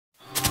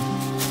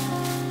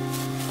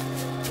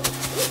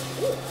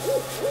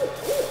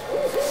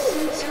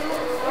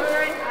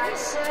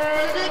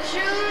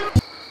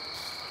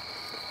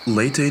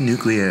L'été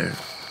nucléaire.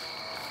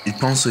 Ils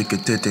pensaient que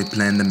t'étais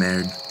plein de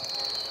merde.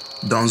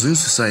 Dans une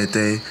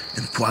société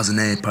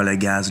empoisonnée par le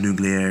gaz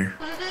nucléaire.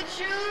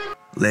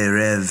 Les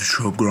rêves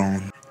trop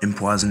grands,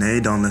 empoisonnés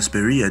dans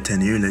l'esprit à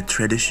tenir les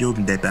traditions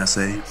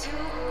dépassées.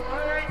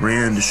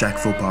 Rien de chaque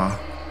faux pas.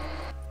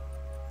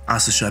 À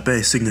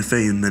s'échapper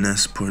signifie une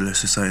menace pour la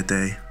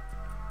société.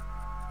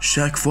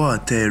 Chaque fois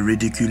t'es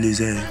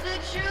ridiculisé.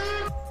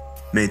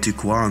 Mais tu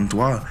crois en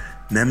toi,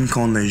 même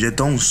quand les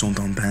jetons sont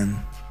en peine.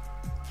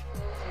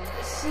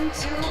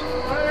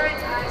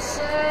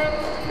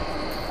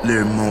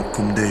 Les mots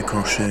comme des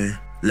crochets.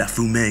 La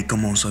fumée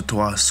commence à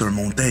toi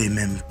surmonter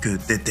même que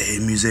t'étais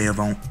amusé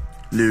avant.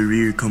 Le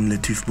rire comme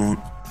l'étouffement.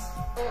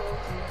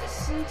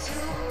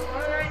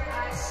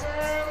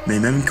 Mais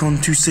même quand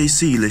tu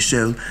saisis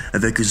l'échelle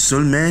avec une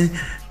seule main,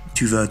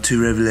 tu vas te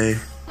révéler.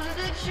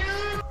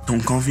 Ton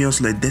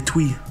confiance les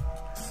détruit.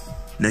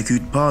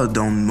 N'écoute pas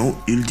dans le mot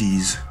ils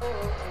disent.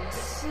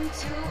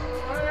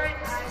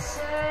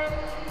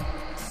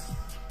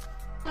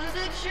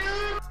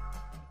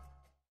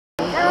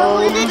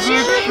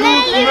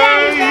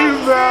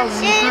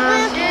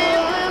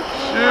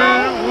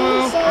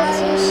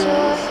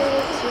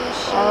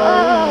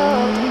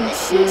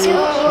 Listen to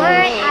a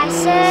word I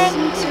say.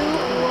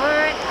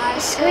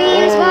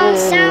 Screams won't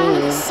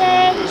sound the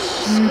same.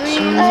 But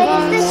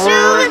if the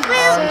truth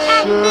will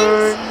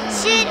happen,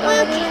 shit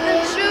will kill the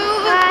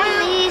truth.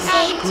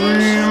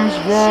 Screams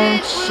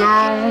won't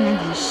sound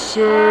the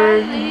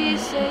same.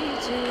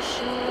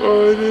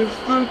 But if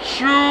the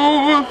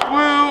truth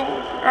will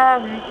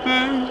carry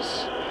this,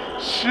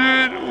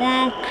 shit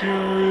will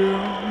carry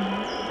on.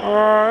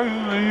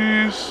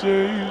 I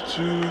say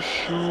too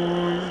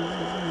short.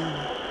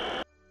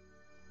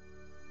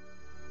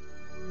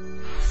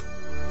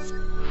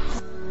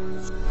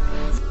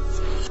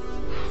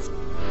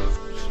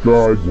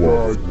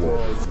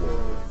 Sidewalk.